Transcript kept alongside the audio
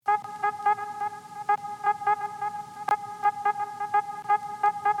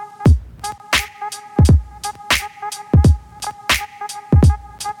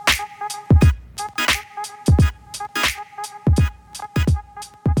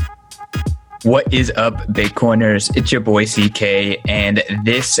What is up, Bitcoiners? It's your boy CK, and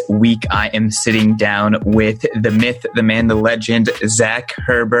this week I am sitting down with the myth, the man, the legend, Zach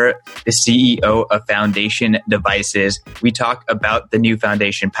Herbert, the CEO of Foundation Devices. We talk about the new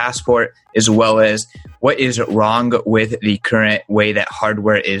Foundation Passport, as well as what is wrong with the current way that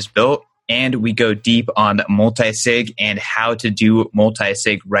hardware is built. And we go deep on multi-sig and how to do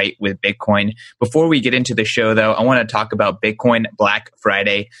multi-sig right with Bitcoin. Before we get into the show, though, I want to talk about Bitcoin Black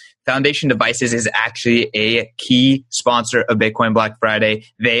Friday. Foundation Devices is actually a key sponsor of Bitcoin Black Friday.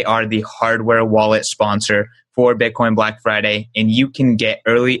 They are the hardware wallet sponsor for Bitcoin Black Friday, and you can get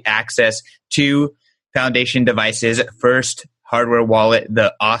early access to Foundation Devices' first hardware wallet,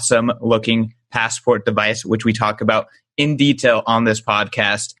 the awesome looking Passport device, which we talk about in detail on this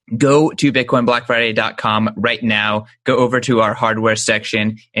podcast. Go to bitcoinblackfriday.com right now. Go over to our hardware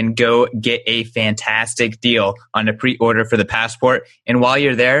section and go get a fantastic deal on a pre-order for the Passport. And while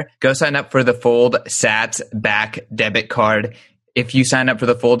you're there, go sign up for the Fold Sats Back debit card. If you sign up for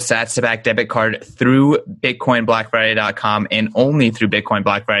the Fold Sats Back debit card through bitcoinblackfriday.com and only through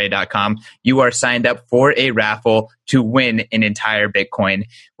bitcoinblackfriday.com, you are signed up for a raffle to win an entire Bitcoin.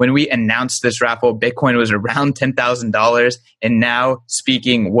 When we announced this raffle, Bitcoin was around $10,000. And now,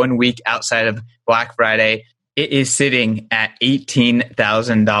 speaking 1 week outside of Black Friday, it is sitting at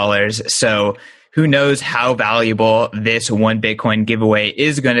 $18,000. So who knows how valuable this one Bitcoin giveaway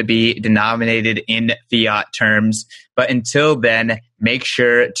is going to be denominated in fiat terms. But until then, make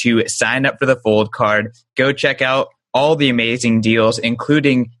sure to sign up for the Fold card. Go check out all the amazing deals,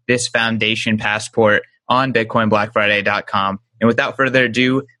 including this Foundation Passport on bitcoinblackfriday.com. And without further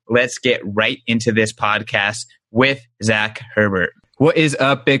ado, let's get right into this podcast with Zach Herbert. What is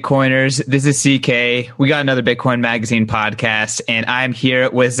up, Bitcoiners? This is CK. We got another Bitcoin Magazine podcast, and I'm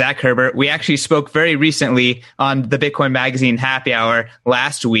here with Zach Herbert. We actually spoke very recently on the Bitcoin Magazine Happy Hour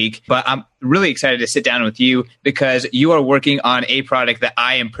last week, but I'm really excited to sit down with you because you are working on a product that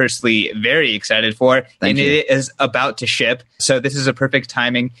I am personally very excited for, and it is about to ship. So this is a perfect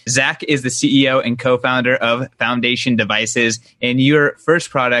timing. Zach is the CEO and co-founder of Foundation Devices, and your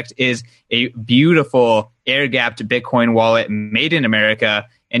first product is a beautiful air-gapped Bitcoin wallet made in America,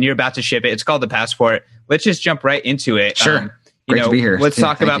 and you're about to ship it. It's called the Passport. Let's just jump right into it. Sure. Great to be here. Let's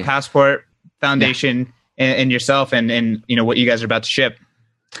talk about Passport, Foundation, and yourself, and what you guys are about to ship.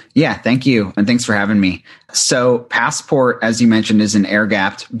 Yeah, thank you. And thanks for having me. So Passport, as you mentioned, is an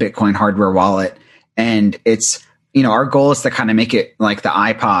air-gapped Bitcoin hardware wallet. And it's, our goal is to kind of make it like the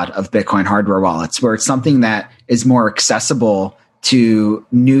iPod of Bitcoin hardware wallets, where it's something that is more accessible to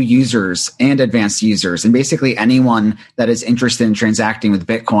new users and advanced users, and basically anyone that is interested in transacting with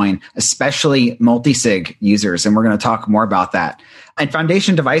Bitcoin, especially multi-sig users. And we're going to talk more about that. And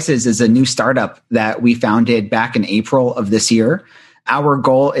Foundation Devices is a new startup that we founded back in April of this year. Our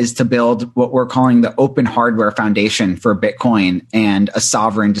goal is to build what we're calling the open hardware foundation for Bitcoin and a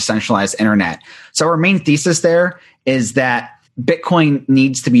sovereign decentralized internet. So our main thesis there is that Bitcoin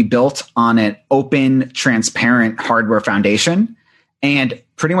needs to be built on an open, transparent hardware foundation. And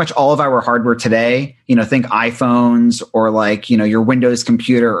pretty much all of our hardware today, think iPhones or your Windows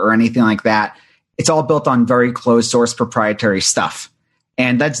computer or anything like that. It's all built on very closed source proprietary stuff.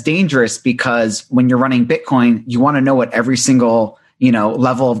 And that's dangerous because when you're running Bitcoin, you want to know what every single,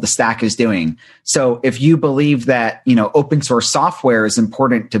 level of the stack is doing. So if you believe that, open source software is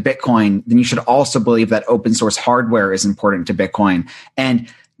important to Bitcoin, then you should also believe that open source hardware is important to Bitcoin. And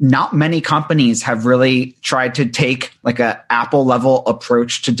not many companies have really tried to take like a Apple level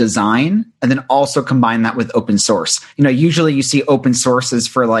approach to design and then also combine that with open source. Usually you see open sources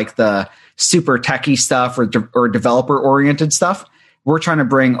for like the super techie stuff or developer oriented stuff. We're trying to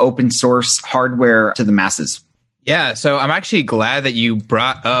bring open source hardware to the masses. Yeah, so I'm actually glad that you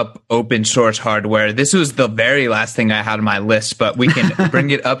brought up open source hardware. This was the very last thing I had on my list, but we can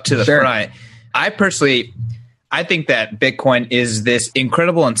bring it up to the front. I think that Bitcoin is this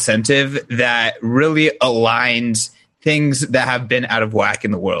incredible incentive that really aligns things that have been out of whack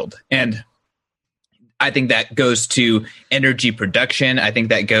in the world. And I think that goes to energy production. I think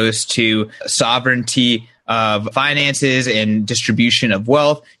that goes to sovereignty of finances and distribution of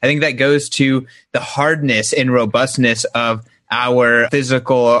wealth. I think that goes to the hardness and robustness of our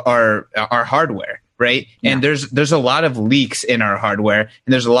physical, our hardware. Right. Yeah. And there's a lot of leaks in our hardware,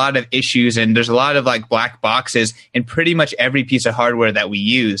 and there's a lot of issues, and there's a lot of like black boxes in pretty much every piece of hardware that we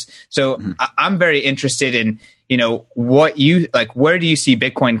use. So I'm very interested in, what you like, where do you see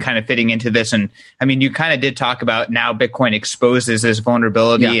Bitcoin kind of fitting into this? And I mean, you kind of did talk about now Bitcoin exposes this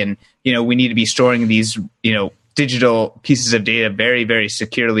vulnerability and, we need to be storing these, digital pieces of data very, very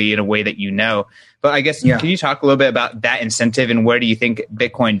securely in a way that you know. But I guess, can you talk a little bit about that incentive and where do you think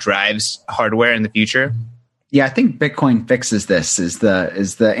Bitcoin drives hardware in the future? Yeah, I think Bitcoin fixes this is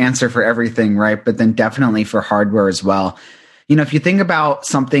the answer for everything, right? But then definitely for hardware as well. If you think about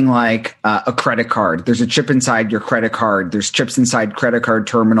something like a credit card, there's a chip inside your credit card. There's chips inside credit card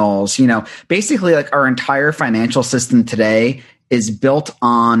terminals. Basically like our entire financial system today is built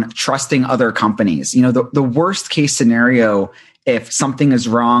on trusting other companies. The worst case scenario, if something is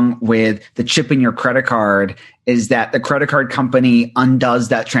wrong with the chip in your credit card, is that the credit card company undoes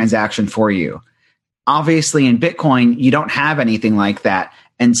that transaction for you. Obviously, in Bitcoin, you don't have anything like that.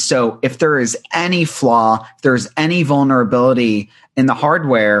 And so if there is any flaw, if there's any vulnerability in the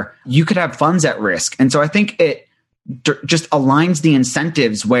hardware, you could have funds at risk. And so I think it just aligns the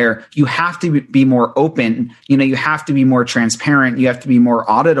incentives where you have to be more open. You have to be more transparent. You have to be more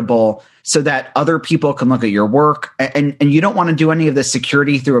auditable so that other people can look at your work. And you don't want to do any of the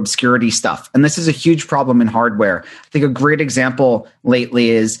security through obscurity stuff. And this is a huge problem in hardware. I think a great example lately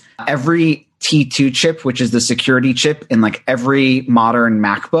is every T2 chip, which is the security chip in like every modern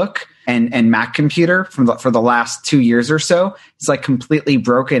MacBook and Mac computer for the last 2 years or so, it's like completely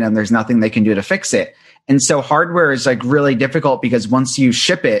broken and there's nothing they can do to fix it. And so hardware is like really difficult because once you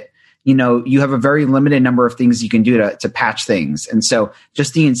ship it, you have a very limited number of things you can do to patch things. And so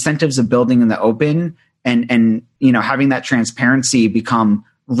just the incentives of building in the open and having that transparency become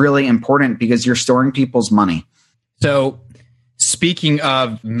really important because you're storing people's money. So speaking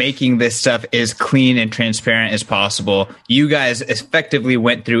of making this stuff as clean and transparent as possible, you guys effectively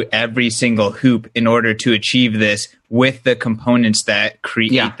went through every single hoop in order to achieve this with the components that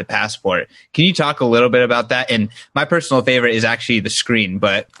create the passport. Can you talk a little bit about that? And my personal favorite is actually the screen,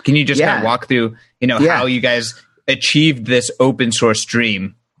 but can you just kind of walk through, how you guys achieved this open source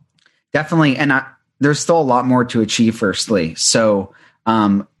dream? Definitely. And there's still a lot more to achieve, firstly. So,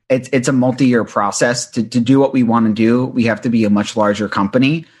 it's a multi-year process to do what we want to do. We have to be a much larger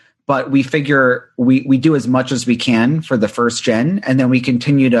company, but we figure we do as much as we can for the first gen, and then we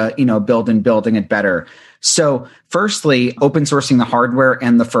continue to building it better. So firstly, open sourcing the hardware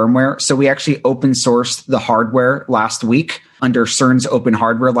and the firmware. So we actually open sourced the hardware last week under CERN's open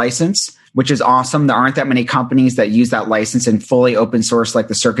hardware license, which is awesome. There aren't that many companies that use that license and fully open source like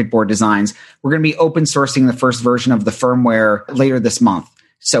the circuit board designs. We're going to be open sourcing the first version of the firmware later this month.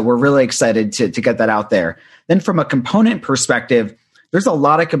 So we're really excited to get that out there. Then from a component perspective, there's a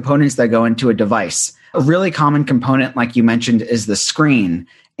lot of components that go into a device. A really common component, like you mentioned, is the screen.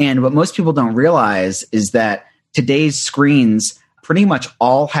 And what most people don't realize is that today's screens pretty much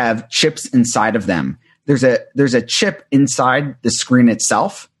all have chips inside of them. There's a chip inside the screen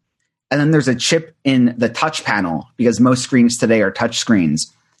itself, and then there's a chip in the touch panel because most screens today are touch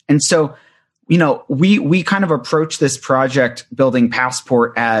screens. And so we kind of approach this project building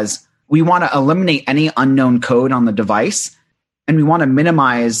Passport as we want to eliminate any unknown code on the device, and we want to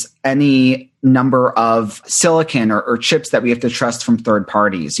minimize any number of silicon or chips that we have to trust from third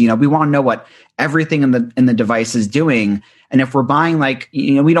parties. We want to know what everything in the device is doing. And if we're buying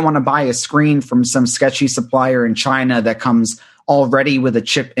we don't want to buy a screen from some sketchy supplier in China that comes already with a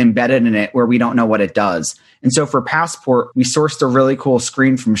chip embedded in it where we don't know what it does. And so for Passport, we sourced a really cool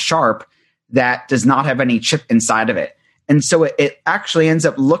screen from Sharp that does not have any chip inside of it. And so it actually ends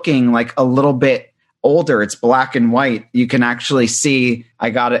up looking like a little bit older. It's black and white. You can actually see,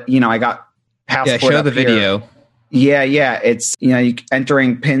 I got it, I got Passport. Yeah, show the here. video. Yeah. It's, you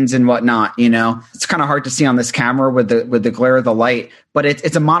entering pins and whatnot, it's kind of hard to see on this camera with the glare of the light, but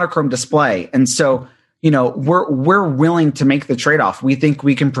it's a monochrome display. And so, we're willing to make the trade-off. We think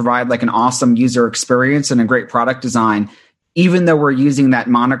we can provide like an awesome user experience and a great product design, even though we're using that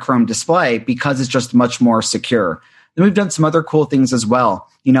monochrome display because it's just much more secure. Then we've done some other cool things as well.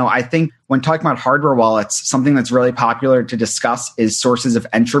 I think when talking about hardware wallets, something that's really popular to discuss is sources of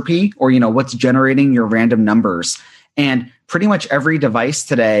entropy or, what's generating your random numbers. And pretty much every device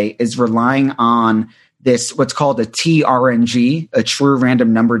today is relying on this, what's called a TRNG, a true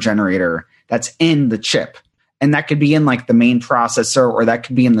random number generator that's in the chip. And that could be in like the main processor, or that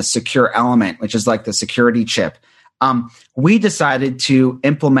could be in the secure element, which is like the security chip. We decided to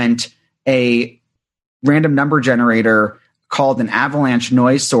implement a random number generator called an avalanche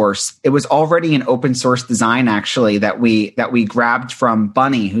noise source. It was already an open source design, actually, that we grabbed from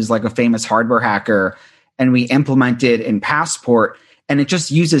Bunny, who's like a famous hardware hacker, and we implemented in Passport. And it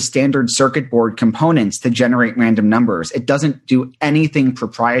just uses standard circuit board components to generate random numbers. It doesn't do anything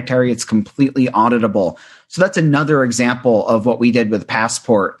proprietary. It's completely auditable. So that's another example of what we did with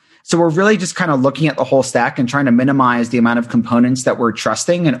Passport. So we're really just kind of looking at the whole stack and trying to minimize the amount of components that we're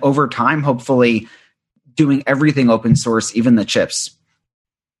trusting. And over time, hopefully, doing everything open source, even the chips.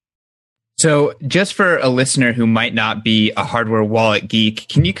 So just for a listener who might not be a hardware wallet geek,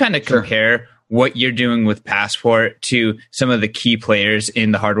 can you kind of compare what you're doing with Passport to some of the key players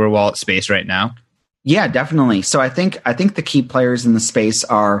in the hardware wallet space right now? Yeah, definitely. So I think the key players in the space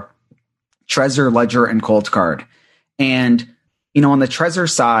are Trezor, Ledger, and Coldcard. And, on the Trezor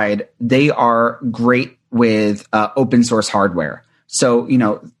side, they are great with open source hardware. So,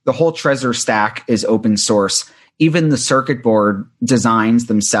 the whole Trezor stack is open source. Even the circuit board designs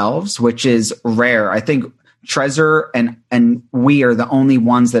themselves, which is rare. I think Trezor and we are the only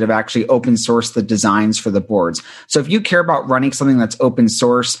ones that have actually open sourced the designs for the boards. So if you care about running something that's open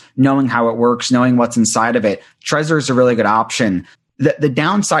source, knowing how it works, knowing what's inside of it, Trezor is a really good option. The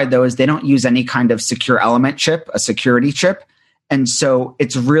downside, though, is they don't use any kind of secure element chip, a security chip. And so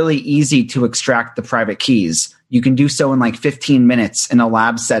it's really easy to extract the private keys. You can do so in like 15 minutes in a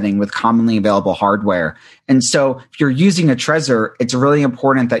lab setting with commonly available hardware. And so if you're using a Trezor, it's really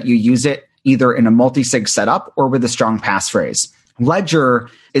important that you use it either in a multi-sig setup or with a strong passphrase. Ledger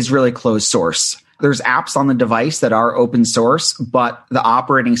is really closed source. There's apps on the device that are open source, but the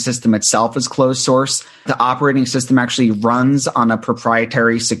operating system itself is closed source. The operating system actually runs on a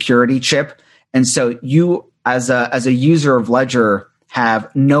proprietary security chip. And so you, as a user of Ledger, have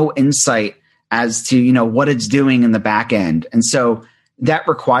no insight as to, what it's doing in the back end. And so that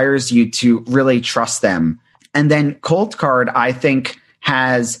requires you to really trust them. And then Coldcard, I think,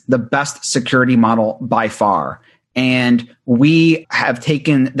 has the best security model by far. And we have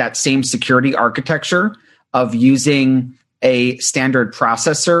taken that same security architecture of using a standard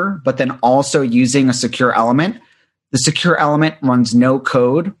processor, but then also using a secure element. The secure element runs no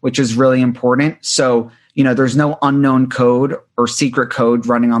code, which is really important. So, there's no unknown code or secret code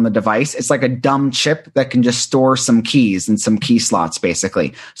running on the device. It's like a dumb chip that can just store some keys and some key slots,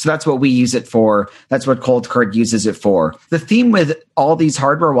 basically. So that's what we use it for. That's what Coldcard uses it for. The theme with all these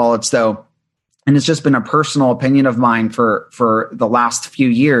hardware wallets, though, and it's just been a personal opinion of mine for the last few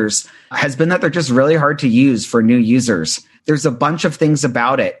years, has been that they're just really hard to use for new users. There's a bunch of things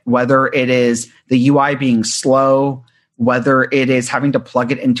about it, whether it is the UI being slow, whether it is having to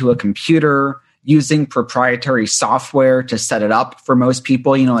plug it into a computer, using proprietary software to set it up for most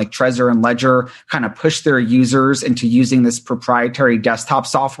people, like Trezor and Ledger kind of push their users into using this proprietary desktop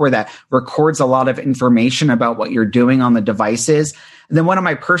software that records a lot of information about what you're doing on the devices. And then one of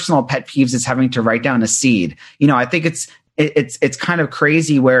my personal pet peeves is having to write down a seed. I think it's kind of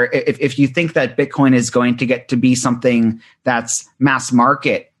crazy where if you think that Bitcoin is going to get to be something that's mass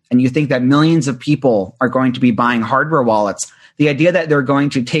market and you think that millions of people are going to be buying hardware wallets, the idea that they're going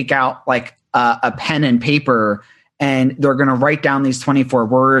to take out like a pen and paper and they're going to write down these 24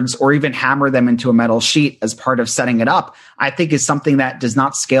 words or even hammer them into a metal sheet as part of setting it up, I think is something that does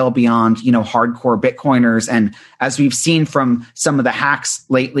not scale beyond, hardcore Bitcoiners. And as we've seen from some of the hacks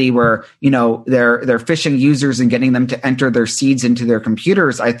lately where, they're phishing users and getting them to enter their seeds into their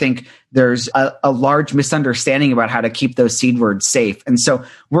computers, I think there's a large misunderstanding about how to keep those seed words safe. And so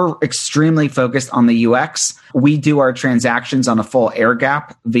we're extremely focused on the UX. We do our transactions on a full air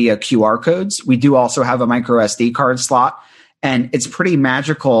gap via QR codes. We do also have a micro SD card slot. And it's pretty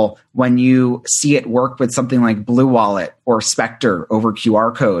magical when you see it work with something like Blue Wallet or Spectre over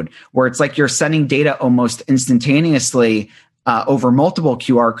QR code, where it's like you're sending data almost instantaneously over multiple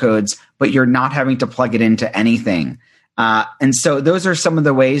QR codes, but you're not having to plug it into anything. And so those are some of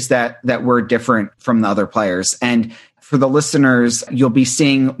the ways that we're different from the other players. And for the listeners, you'll be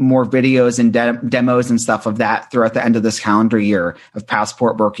seeing more videos and demos and stuff of that throughout the end of this calendar year of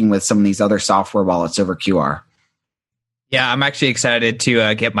Passport working with some of these other software wallets over QR. Yeah, I'm actually excited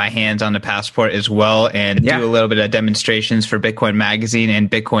to get my hands on the Passport as well and do a little bit of demonstrations for Bitcoin Magazine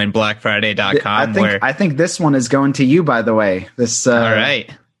and BitcoinBlackFriday.com. I think this one is going to you, by the way. All right.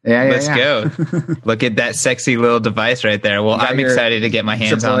 Let's go. Look at that sexy little device right there. Well, I'm excited to get my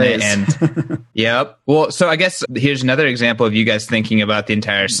hands on it. And yep. Well, so I guess here's another example of you guys thinking about the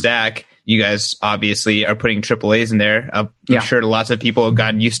entire stack. You guys obviously are putting AAAs in there. I'm sure lots of people have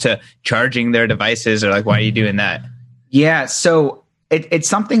gotten used to charging their devices. They're like, why are you doing that? Yeah, so it's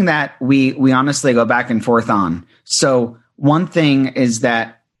something that we honestly go back and forth on. So one thing is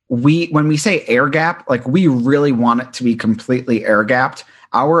that when we say air gap, like we really want it to be completely air gapped.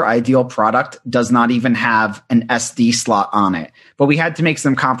 our ideal product does not even have an SD slot on it. But we had to make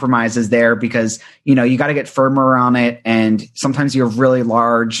some compromises there because, you got to get firmware on it. And sometimes you have really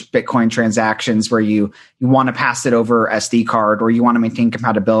large Bitcoin transactions where you want to pass it over SD card or you want to maintain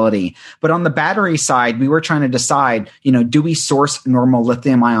compatibility. But on the battery side, we were trying to decide, do we source normal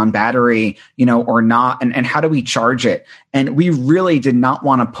lithium ion battery, or not? And how do we charge it? And we really did not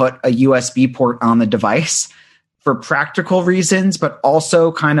want to put a USB port on the device for practical reasons, but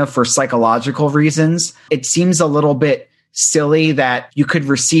also kind of for psychological reasons. It seems a little bit silly that you could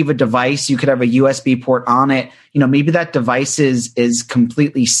receive a device, you could have a USB port on it. Maybe that device is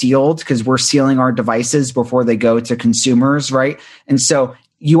completely sealed because we're sealing our devices before they go to consumers, right? And so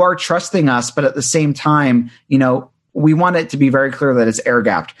you are trusting us, but at the same time, we want it to be very clear that it's air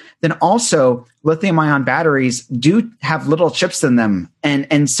gapped. Then also, lithium ion batteries do have little chips in them.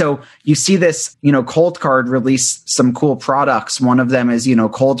 And so you see this, Coldcard release some cool products. One of them is,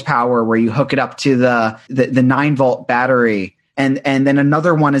 Cold Power, where you hook it up to the 9-volt battery. And then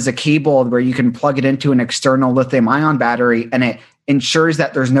another one is a cable where you can plug it into an external lithium ion battery, and it ensures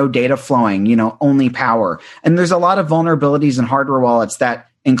that there's no data flowing, only power. And there's a lot of vulnerabilities in hardware wallets that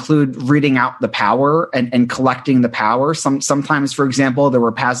include reading out the power and collecting the power. Sometimes, for example, there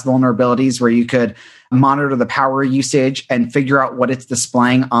were past vulnerabilities where you could monitor the power usage and figure out what it's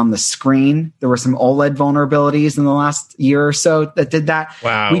displaying on the screen. There were some OLED vulnerabilities in the last year or so that did that.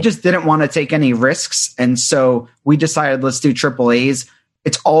 Wow. We just didn't want to take any risks. And so we decided, let's do AAAs.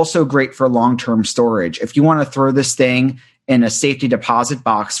 It's also great for long-term storage. If you want to throw this thing in a safety deposit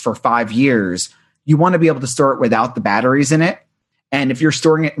box for 5 years, you want to be able to store it without the batteries in it. And if you're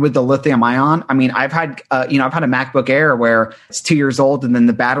storing it with the lithium ion, I've had a MacBook Air where it's 2 years old and then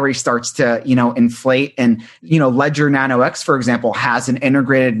the battery starts to, inflate. And, Ledger Nano X, for example, has an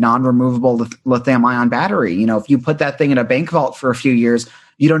integrated non-removable lithium ion battery. If you put that thing in a bank vault for a few years,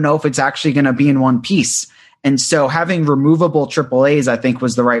 you don't know if it's actually going to be in one piece. And so having removable AAAs, I think,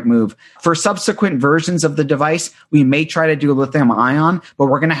 was the right move. For subsequent versions of the device, we may try to do lithium ion, but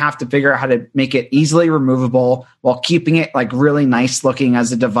we're going to have to figure out how to make it easily removable while keeping it like really nice looking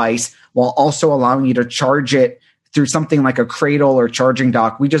as a device, while also allowing you to charge it through something like a cradle or charging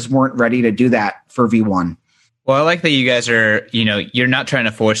dock. We just weren't ready to do that for V1. Well, I like that you guys are, you're not trying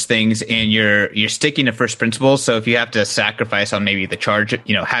to force things and you're sticking to first principles. So if you have to sacrifice on maybe the charge,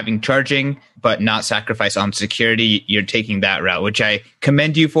 having charging, but not sacrifice on security, you're taking that route, which I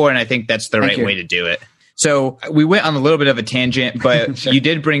commend you for. And I think that's the right way to do it. So we went on a little bit of a tangent, but you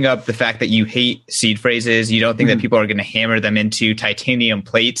did bring up the fact that you hate seed phrases. You don't think that people are going to hammer them into titanium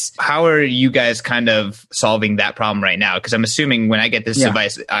plates. How are you guys kind of solving that problem right now? Because I'm assuming when I get this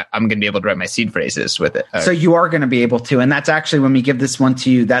device, I'm going to be able to write my seed phrases with it. So you are going to be able to. And that's actually when we give this one to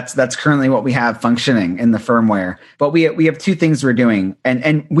you, that's currently what we have functioning in the firmware. But we have two things we're doing.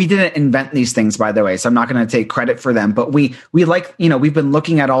 And we didn't invent these things, by the way, so I'm not going to take credit for them. But we like, we've been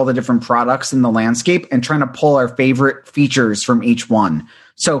looking at all the different products in the landscape and trying to pull our favorite features from each one.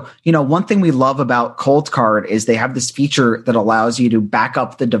 So, one thing we love about Coldcard is they have this feature that allows you to back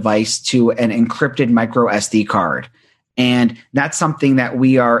up the device to an encrypted micro SD card. And that's something that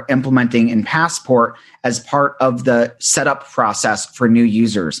we are implementing in Passport as part of the setup process for new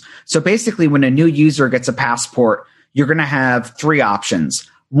users. So basically, when a new user gets a Passport, you're going to have three options.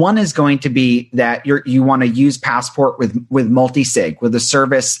 One is going to be that you want to use Passport with multi-sig, with a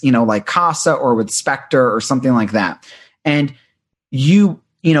service, like Casa or with Spectre or something like that. And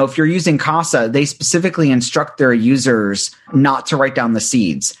if you're using Casa, they specifically instruct their users not to write down the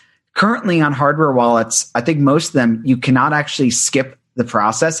seeds. Currently on hardware wallets, I think most of them, you cannot actually skip the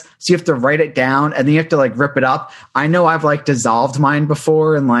process. So you have to write it down and then you have to rip it up. I know I've dissolved mine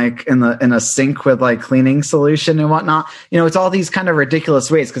before and in a sink with cleaning solution and whatnot. It's all these kind of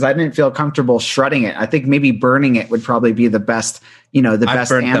ridiculous ways because I didn't feel comfortable shredding it. I think maybe burning it would probably be the best, best I've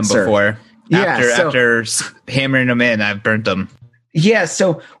burnt answer. them before. After hammering them in, I've burnt them. Yeah.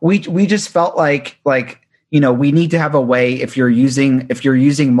 So we just felt like we need to have a way if you're using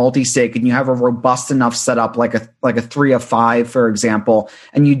multi-sig and you have a robust enough setup, like a 3 of 5, for example,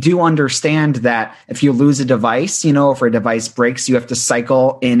 and you do understand that if you lose a device, if a device breaks, you have to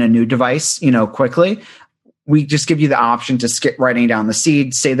cycle in a new device, quickly. We just give you the option to skip writing down the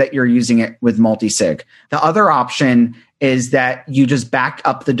seed, say that you're using it with multi-sig. The other option is that you just back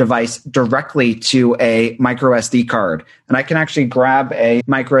up the device directly to a micro SD card. And I can actually grab a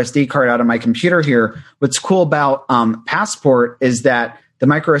micro SD card out of my computer here. What's cool about Passport is that the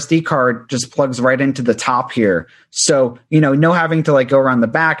micro SD card just plugs right into the top here. So, no having to go around the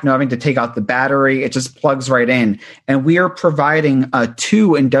back, no having to take out the battery. It just plugs right in. And we are providing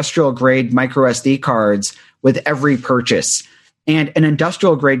 2 industrial grade micro SD cards with every purchase. And an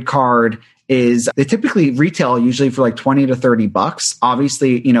industrial grade card they typically retail usually for like 20 to 30 bucks.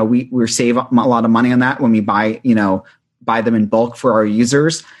 Obviously, we save a lot of money on that when we buy them in bulk for our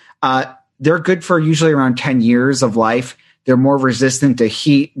users. They're good for usually around 10 years of life. They're more resistant to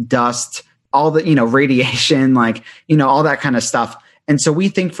heat, dust, all the, radiation, all that kind of stuff. And so we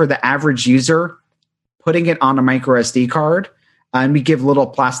think for the average user, putting it on a micro SD card, and we give little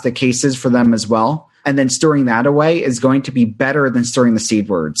plastic cases for them as well, and then storing that away is going to be better than storing the seed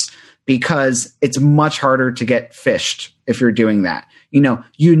words, because it's much harder to get phished if you're doing that.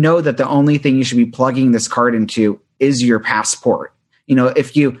 You know that the only thing you should be plugging this card into is your passport.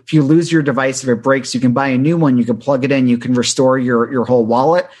 If you lose your device, if it breaks, you can buy a new one, you can plug it in, you can restore your whole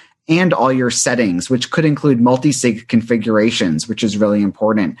wallet and all your settings, which could include multi-sig configurations, which is really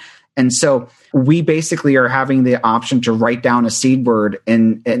important. And so we basically are having the option to write down a seed word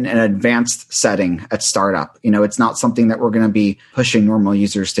in an advanced setting at startup. It's not something that we're going to be pushing normal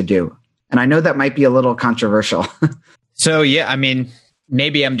users to do. And I know that might be a little controversial. So, yeah, I mean,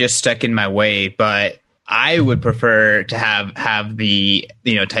 maybe I'm just stuck in my way, but I would prefer to have the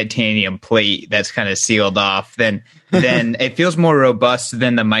titanium plate that's kind of sealed off. Then it feels more robust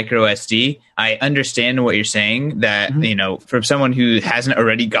than the micro SD. I understand what you're saying, that for someone who hasn't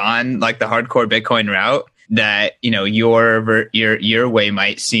already gone like the hardcore Bitcoin route, that your way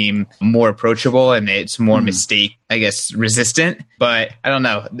might seem more approachable and it's more mistake, I guess, resistant. But I don't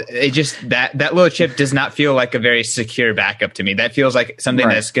know. It just that little chip does not feel like a very secure backup to me. That feels like something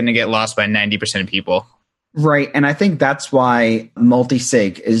that's going to get lost by 90% of people. Right. And I think that's why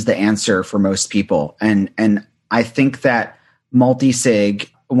multi-sig is the answer for most people. And I think that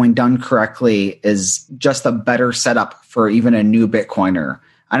multi-sig, when done correctly, is just a better setup for even a new Bitcoiner.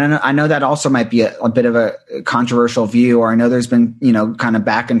 I know that also might be a bit of a controversial view, or I know there's been, kind of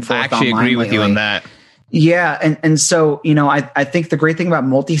back and forth. I actually agree with you on that. Yeah. And so, I think the great thing about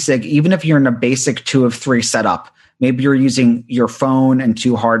multi-sig, even if you're in a basic 2 of 3 setup, maybe you're using your phone and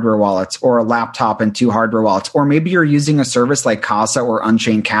 2 hardware wallets, or a laptop and 2 hardware wallets, or maybe you're using a service like Casa or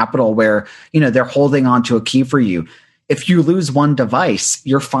Unchained Capital where, they're holding on to a key for you. If you lose one device,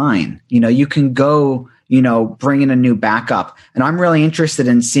 you're fine. You can go, bring in a new backup. And I'm really interested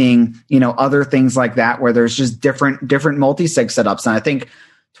in seeing, other things like that where there's just different multi-sig setups. And I think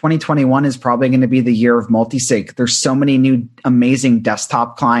 2021 is probably going to be the year of multi-sig. There's so many new amazing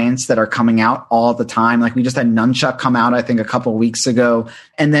desktop clients that are coming out all the time. Like we just had Nunchuck come out, I think, a couple of weeks ago.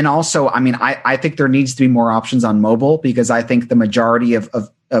 And then also, I think there needs to be more options on mobile, because I think the majority of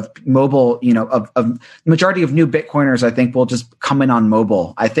mobile, of majority of new Bitcoiners, I think, will just come in on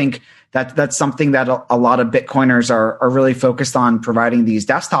mobile. I think that's something that a lot of Bitcoiners are really focused on, providing these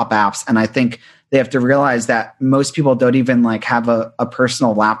desktop apps. And I think they have to realize that most people don't even have a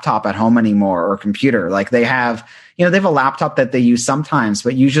personal laptop at home anymore, or computer. Like they have a laptop that they use sometimes,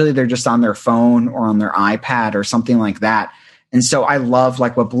 but usually they're just on their phone or on their iPad or something like that. And so I love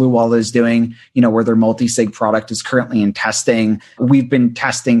what Blue Wallet is doing, where their multi-sig product is currently in testing. We've been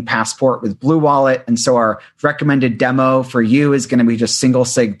testing Passport with Blue Wallet. And so our recommended demo for you is going to be just single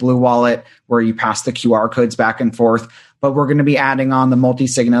sig Blue Wallet, where you pass the QR codes back and forth. But we're going to be adding on the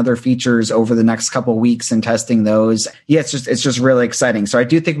multi-sig and other features over the next couple of weeks and testing those. Yeah, it's just really exciting. So I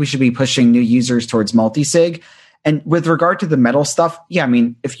do think we should be pushing new users towards multi-sig. And with regard to the metal stuff, yeah,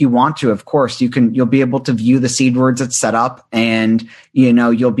 if you want to, of course, you'll be able to view the seed words it's set up, and,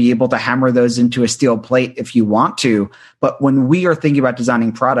 you'll be able to hammer those into a steel plate if you want to. But when we are thinking about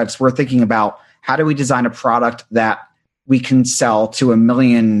designing products, we're thinking about how do we design a product that we can sell to 1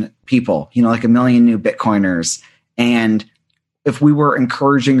 million people, like 1 million new Bitcoiners. And if we were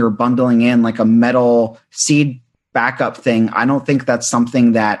encouraging or bundling in a metal seed backup thing, I don't think that's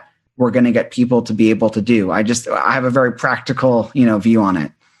something that we're going to get people to be able to do. I have a very practical, view on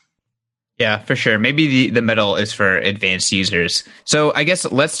it. Yeah, for sure. Maybe the metal is for advanced users. So I guess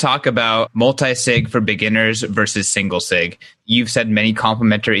let's talk about multi-sig for beginners versus single sig. You've said many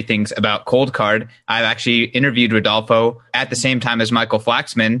complimentary things about Coldcard. I've actually interviewed Rodolfo at the same time as Michael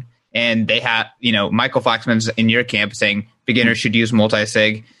Flaxman, and they have, Michael Flaxman's in your camp saying beginners should use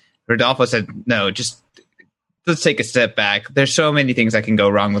multi-sig. Rodolfo said, no, just let's take a step back. There's so many things that can go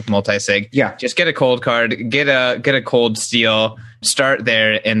wrong with multi-sig. Yeah. Just get a Coldcard, get a cold steel, start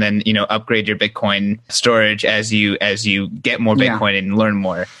there, and then, upgrade your Bitcoin storage as you get more Bitcoin and learn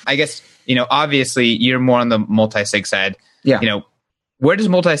more. I guess, obviously you're more on the multi-sig side. Yeah. Where does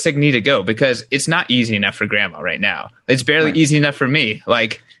multi-sig need to go? Because it's not easy enough for grandma right now. It's barely easy enough for me.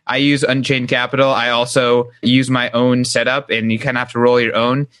 I use Unchained Capital. I also use my own setup, and you kind of have to roll your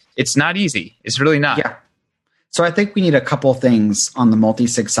own. It's not easy. It's really not. Yeah. So I think we need a couple things on the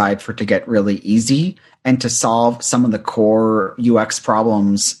multi-sig side for it to get really easy and to solve some of the core UX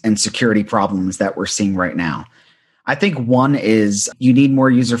problems and security problems that we're seeing right now. I think one is you need more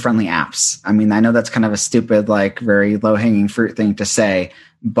user-friendly apps. I mean, I know that's kind of a stupid, like very low-hanging fruit thing to say,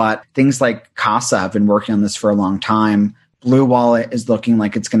 but things like Casa have been working on this for a long time. Blue Wallet is looking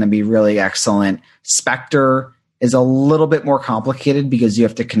like it's going to be really excellent. Spectre is a little bit more complicated because you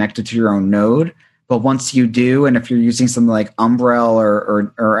have to connect it to your own node. But once you do, and if you're using something like Umbrel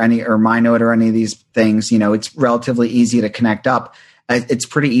or MyNode or any of these things, it's relatively easy to connect up. It's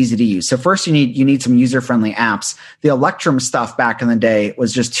pretty easy to use. So first you need some user-friendly apps. The Electrum stuff back in the day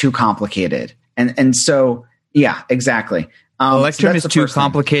was just too complicated. And so, yeah, exactly. Electrum is too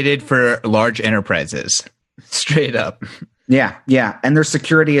complicated for large enterprises. Straight up. Yeah. And there's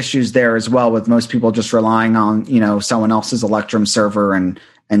security issues there as well, with most people just relying on, someone else's Electrum server and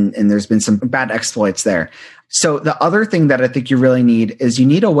there's been some bad exploits there. So the other thing that I think you really need is you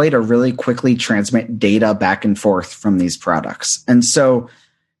need a way to really quickly transmit data back and forth from these products. And so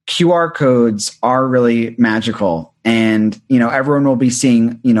QR codes are really magical. And, everyone will be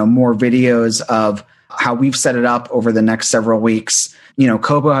seeing, more videos of how we've set it up over the next several weeks.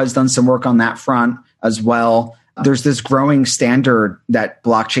 Kobo has done some work on that front as well. There's this growing standard that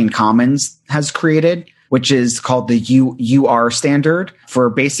Blockchain Commons has created, which is called the UR standard for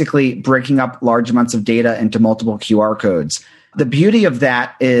basically breaking up large amounts of data into multiple QR codes. The beauty of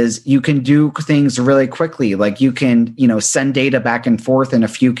that is you can do things really quickly. Like you can, send data back and forth in a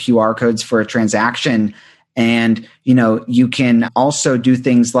few QR codes for a transaction. And, you can also do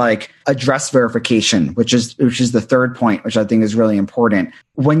things like address verification, which is the third point, which I think is really important.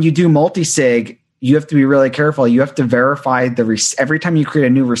 When you do multi-sig, you have to be really careful. You have to verify every time you create a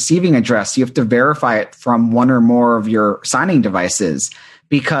new receiving address, you have to verify it from one or more of your signing devices,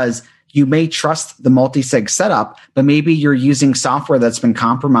 because you may trust the multi-sig setup, but maybe you're using software that's been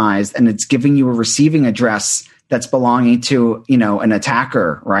compromised and it's giving you a receiving address that's belonging to, an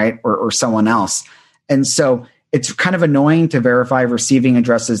attacker, right? Or someone else. And so it's kind of annoying to verify receiving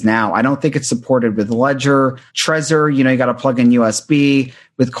addresses now. I don't think it's supported with Ledger. Trezor, you got to plug in USB.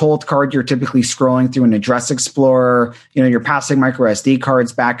 With Cold Card, you're typically scrolling through an address explorer. You're passing micro SD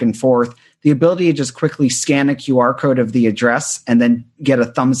cards back and forth. The ability to just quickly scan a QR code of the address and then get a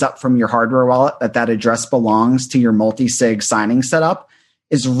thumbs up from your hardware wallet that address belongs to your multi-sig signing setup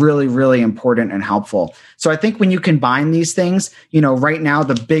is really, really important and helpful. So I think when you combine these things, right now,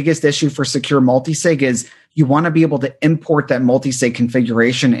 the biggest issue for secure multi-sig is you want to be able to import that multi-sig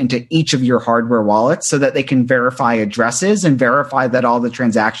configuration into each of your hardware wallets so that they can verify addresses and verify that all the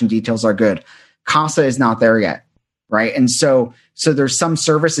transaction details are good. Casa is not there yet, right? And so there's some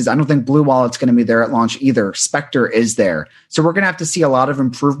services. I don't think Blue Wallet's going to be there at launch either. Spectre is there. So we're going to have to see a lot of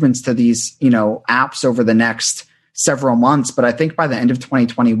improvements to these, apps over the next several months. But I think by the end of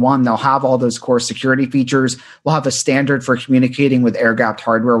 2021, they'll have all those core security features. We'll have a standard for communicating with air-gapped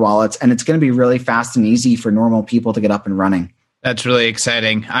hardware wallets, and it's going to be really fast and easy for normal people to get up and running. That's really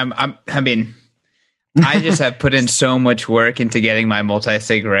exciting. I just have put in so much work into getting my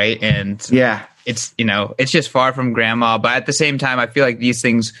multi-sig right, and yeah, it's it's just far from grandma. But at the same time, I feel like these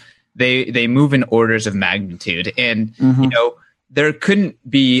things they move in orders of magnitude, and there couldn't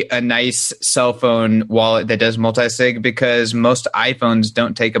be a nice cell phone wallet that does multi-sig because most iPhones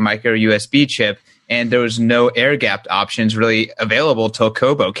don't take a micro USB chip, and there was no air-gapped options really available till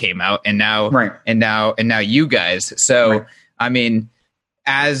Kobo came out, and now you guys. So right. I mean,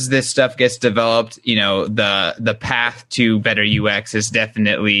 as this stuff gets developed, the path to better UX is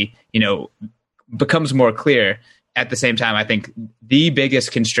definitely becomes more clear. At the same time, I think the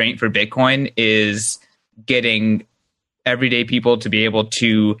biggest constraint for Bitcoin is getting everyday people to be able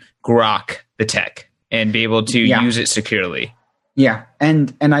to grok the tech and be able to use it securely. Yeah.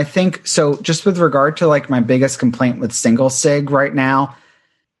 And I think so just with regard to like my biggest complaint with single sig right now,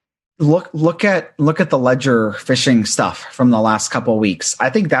 look at the Ledger phishing stuff from the last couple of weeks. I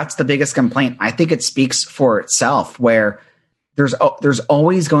think that's the biggest complaint. I think it speaks for itself, where there's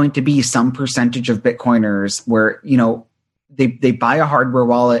always going to be some percentage of Bitcoiners where, they buy a hardware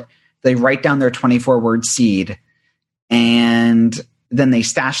wallet, they write down their 24-word seed, and then they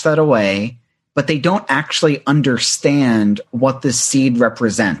stash that away, but they don't actually understand what this seed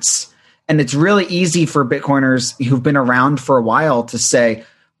represents. And it's really easy for Bitcoiners who've been around for a while to say,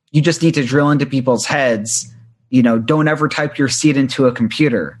 you just need to drill into people's heads, don't ever type your seed into a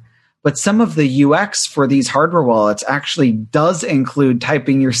computer. But some of the UX for these hardware wallets actually does include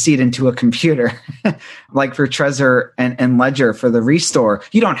typing your seed into a computer, like for Trezor and Ledger for the restore.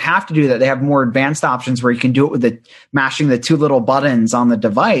 You don't have to do that. They have more advanced options where you can do it with mashing the two little buttons on the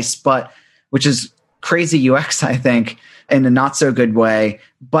device, but which is crazy UX, I think, in a not so good way.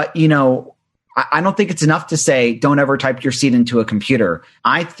 But, I don't think it's enough to say, don't ever type your seed into a computer.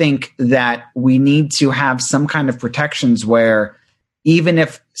 I think that we need to have some kind of protections where even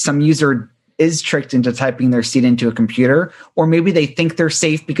if some user is tricked into typing their seed into a computer, or maybe they think they're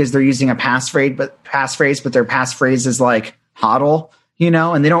safe because they're using a passphrase, but their passphrase is like HODL,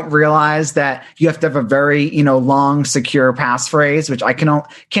 and they don't realize that you have to have a very, long, secure passphrase, which I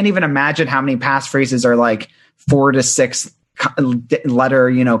can't even imagine how many passphrases are like 4 to 6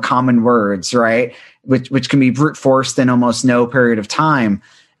 letter, common words, right? Which can be brute forced in almost no period of time.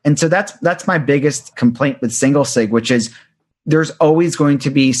 And so that's my biggest complaint with single sig, which is there's always going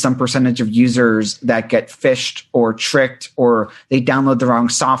to be some percentage of users that get phished or tricked, or they download the wrong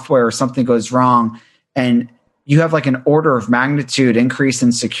software or something goes wrong. And you have like an order of magnitude increase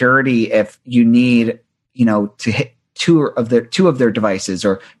in security if you need, to hit two of their devices,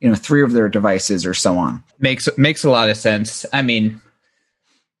 or 3 of their devices, or so on. Makes a lot of sense. I mean,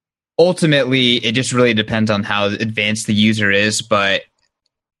 ultimately, it just really depends on how advanced the user is. But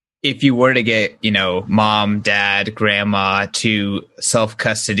if you were to get, mom, dad, grandma to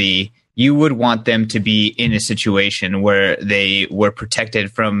self-custody, you would want them to be in a situation where they were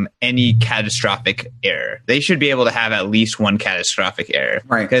protected from any catastrophic error. They should be able to have at least one catastrophic error.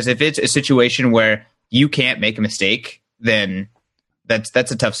 Right. Because if it's a situation where you can't make a mistake, then that's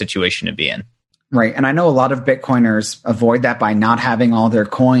a tough situation to be in. Right. And I know a lot of Bitcoiners avoid that by not having all their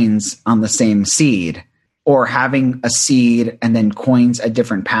coins on the same seed, or having a seed and then coins a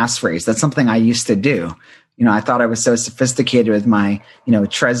different passphrase. That's something I used to do. I thought I was so sophisticated with my,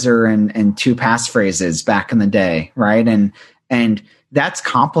 Trezor and 2 passphrases back in the day. Right. And that's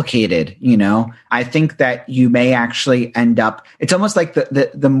complicated. I think that you may actually end up, it's almost like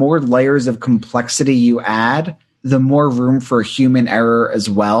the more layers of complexity you add, the more room for human error as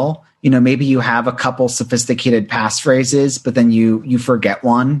well. Maybe you have a couple sophisticated passphrases, but then you forget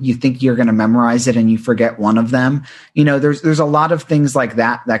one. You think you're going to memorize it and you forget one of them. There's a lot of things like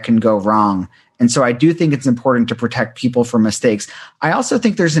that can go wrong. And so I do think it's important to protect people from mistakes. I also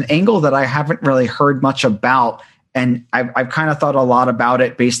think there's an angle that I haven't really heard much about, and I've kind of thought a lot about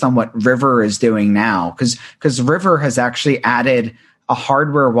it based on what River is doing now, because River has actually added a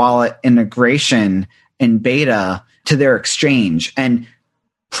hardware wallet integration in beta to their exchange. And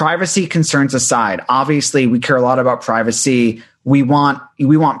privacy concerns aside, obviously we care a lot about privacy. We want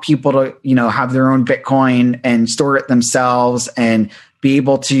people to, have their own Bitcoin and store it themselves and be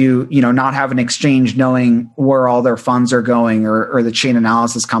able to, not have an exchange knowing where all their funds are going, or the chain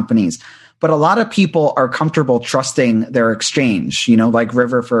analysis companies. But a lot of people are comfortable trusting their exchange, like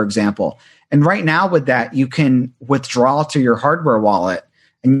River, for example. And right now with that, you can withdraw to your hardware wallet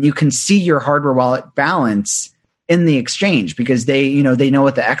and you can see your hardware wallet balance in the exchange because they know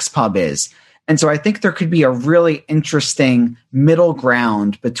what the XPub is. And so I think there could be a really interesting middle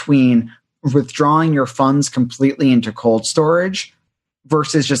ground between withdrawing your funds completely into cold storage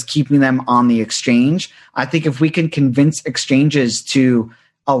versus just keeping them on the exchange. I think if we can convince exchanges to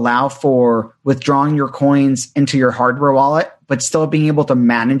allow for withdrawing your coins into your hardware wallet, but still being able to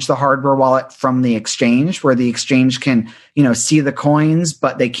manage the hardware wallet from the exchange, where the exchange can, see the coins,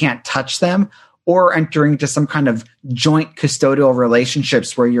 but they can't touch them, or entering into some kind of joint custodial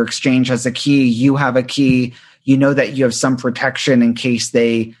relationships where your exchange has a key, you have a key, that you have some protection in case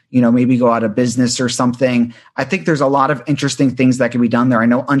they, maybe go out of business or something. I think there's a lot of interesting things that can be done there. I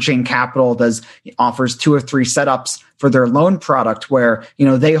know Unchained Capital offers 2 or 3 setups for their loan product where,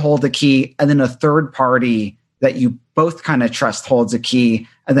 they hold a key and then a third party that you both kind of trust holds a key,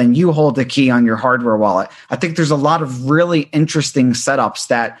 and then you hold the key on your hardware wallet. I think there's a lot of really interesting setups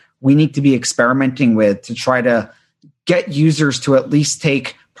that we need to be experimenting with to try to get users to at least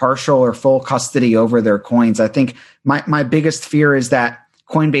take partial or full custody over their coins. I think my biggest fear is that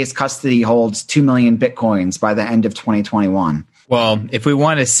Coinbase custody holds 2 million Bitcoins by the end of 2021. Well, if we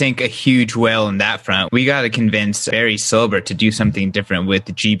want to sink a huge whale in that front, we got to convince Barry Silbert to do something different with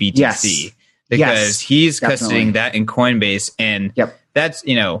the GBTC. Yes. Because he's definitely custodying that in Coinbase, and that's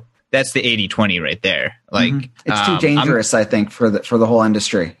that's the 80-20 right there. Like it's too dangerous, I think, for the whole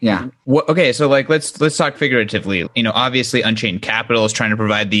industry. Yeah. Okay, so let's talk figuratively. Obviously, Unchained Capital is trying to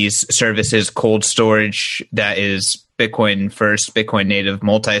provide these services, cold storage that is Bitcoin first, Bitcoin native,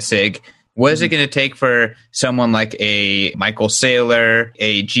 multi-sig. What is it going to take for someone like a Michael Saylor,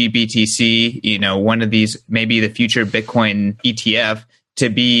 a GBTC, one of these, maybe the future Bitcoin ETF, to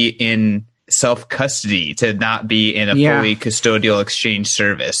be in self-custody, to not be in a fully custodial exchange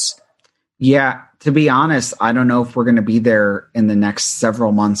service? Yeah, to be honest, I don't know if we're going to be there in the next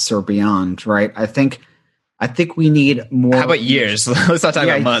several months or beyond, right? I think I think we need more. How about years? Let's not talk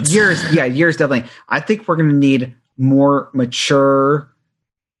about months. Years definitely. I think we're going to need more mature,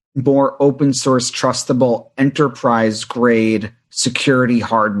 more open source, trustable, enterprise grade security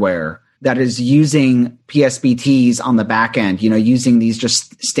hardware that is using PSBTs on the back end, using these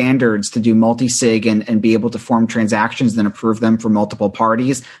just standards to do multi-sig and be able to form transactions and approve them for multiple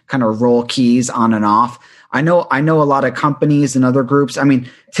parties, kind of roll keys on and off. I know a lot of companies and other groups. I mean,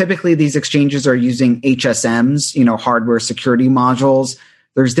 typically these exchanges are using HSMs, hardware security modules.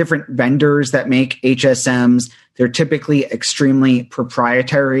 There's different vendors that make HSMs. They're typically extremely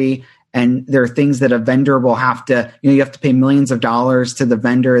proprietary, and there are things that a vendor will have to, you have to pay millions of dollars to the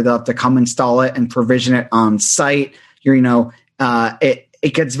vendor. They'll have to come install it and provision it on site.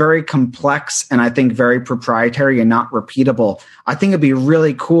 It gets very complex and I think very proprietary and not repeatable. I think it'd be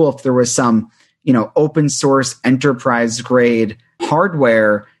really cool if there was some open source enterprise grade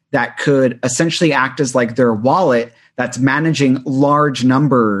hardware that could essentially act as like their wallet that's managing large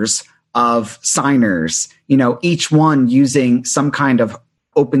numbers of signers, each one using some kind of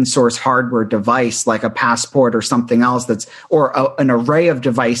open source hardware device like a Passport or something else an array of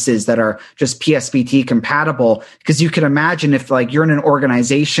devices that are just PSBT compatible. Because you can imagine if like you're in an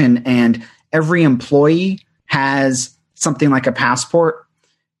organization and every employee has something like a Passport,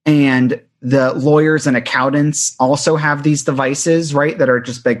 and the lawyers and accountants also have these devices, right, that are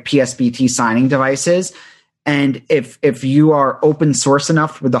just like PSBT signing devices. And if you are open source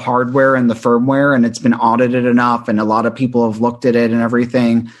enough with the hardware and the firmware, and it's been audited enough, and a lot of people have looked at it and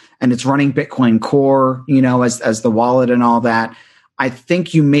everything, and it's running Bitcoin Core, as the wallet and all that, I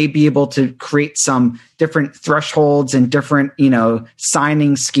think you may be able to create some different thresholds and different,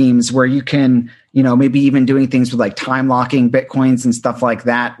 signing schemes where you can, maybe even doing things with like time locking Bitcoins and stuff like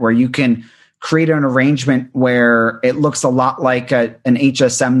that, where you can create an arrangement where it looks a lot like an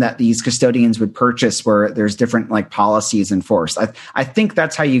HSM that these custodians would purchase, where there's different like policies enforced. I think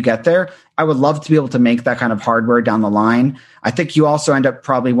that's how you get there. I would love to be able to make that kind of hardware down the line. I think you also end up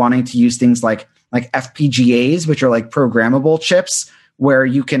probably wanting to use things like FPGAs, which are like programmable chips, where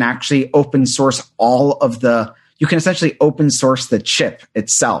you can actually open source you can essentially open source the chip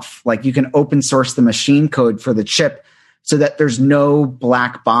itself. Like you can open source the machine code for the chip so that there's no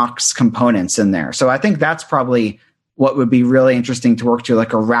black box components in there. So I think that's probably what would be really interesting to work to,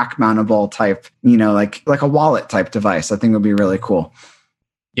 like a rack mountable type, like a wallet type device. I think would be really cool.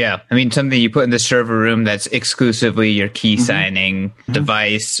 Yeah. I mean, something you put in the server room that's exclusively your key signing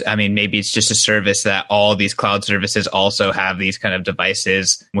device. I mean, maybe it's just a service that all these cloud services also have these kind of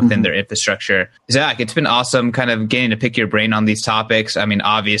devices within their infrastructure. Zach, it's been awesome kind of getting to pick your brain on these topics. I mean,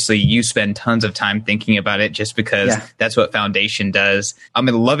 obviously you spend tons of time thinking about it just because that's what Foundation does. I'm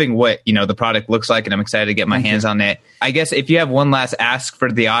loving what, the product looks like, and I'm excited to get my hands on it. I guess if you have one last ask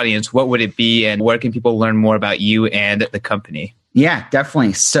for the audience, what would it be, and where can people learn more about you and the company? Yeah,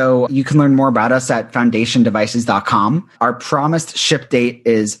 definitely. So you can learn more about us at foundationdevices.com. Our promised ship date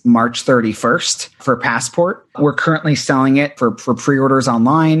is March 31st for Passport. We're currently selling it for pre-orders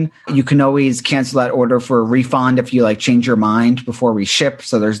online. You can always cancel that order for a refund if you change your mind before we ship.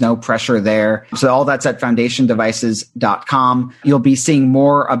 So there's no pressure there. So all that's at foundationdevices.com. You'll be seeing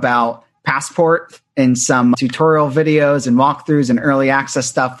more about Passport in some tutorial videos and walkthroughs and early access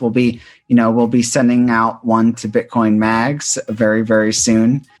stuff. We'll be sending out one to Bitcoin Mags very, very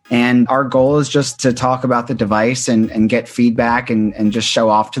soon. And our goal is just to talk about the device and get feedback and just show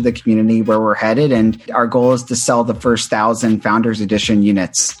off to the community where we're headed. And our goal is to sell the first 1,000 Founders Edition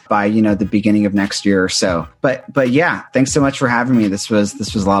units by, the beginning of next year or so. But yeah, thanks so much for having me. This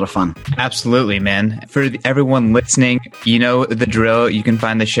was a lot of fun. Absolutely, man. For everyone listening, you know the drill. You can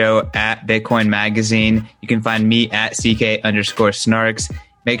find the show at Bitcoin Magazine. You can find me at CK_Snarks.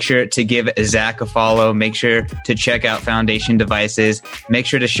 Make sure to give Zach a follow. Make sure to check out Foundation Devices. Make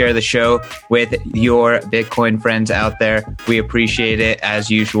sure to share the show with your Bitcoin friends out there. We appreciate it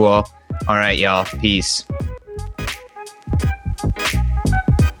as usual. All right, y'all. Peace.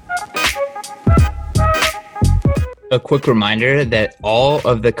 A quick reminder that all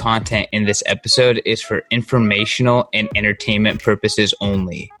of the content in this episode is for informational and entertainment purposes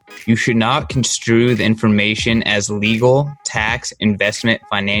only. You should not construe the information as legal, tax, investment,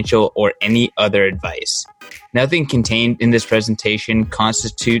 financial, or any other advice. Nothing contained in this presentation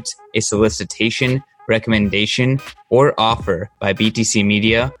constitutes a solicitation, recommendation, or offer by BTC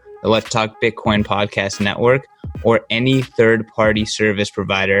Media, the Let's Talk Bitcoin Podcast Network, or any third-party service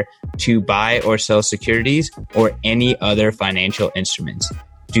provider to buy or sell securities or any other financial instruments.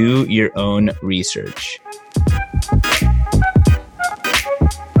 Do your own research.